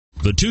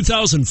The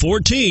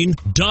 2014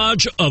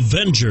 Dodge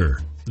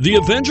Avenger. The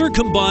Avenger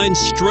combines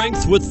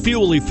strength with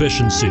fuel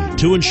efficiency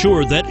to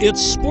ensure that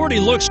its sporty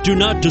looks do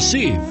not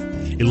deceive.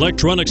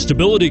 Electronic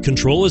stability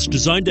control is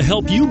designed to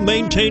help you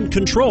maintain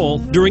control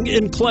during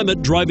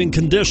inclement driving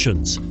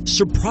conditions.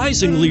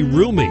 Surprisingly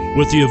roomy,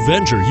 with the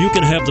Avenger you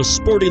can have the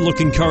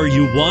sporty-looking car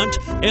you want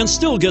and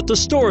still get the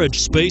storage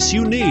space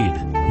you need.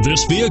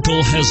 This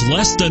vehicle has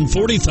less than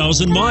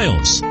 40,000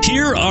 miles.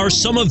 Here are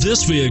some of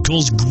this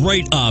vehicle's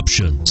great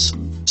options: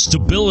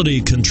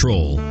 stability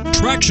control,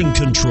 traction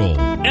control,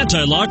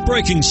 anti-lock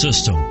braking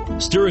system,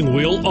 steering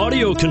wheel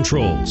audio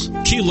controls,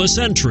 keyless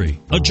entry,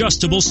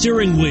 adjustable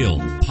steering wheel,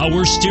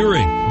 power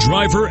steering,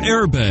 driver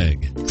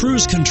airbag,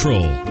 cruise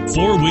control,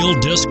 four-wheel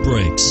disc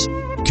brakes.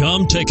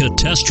 Come take a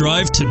test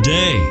drive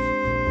today.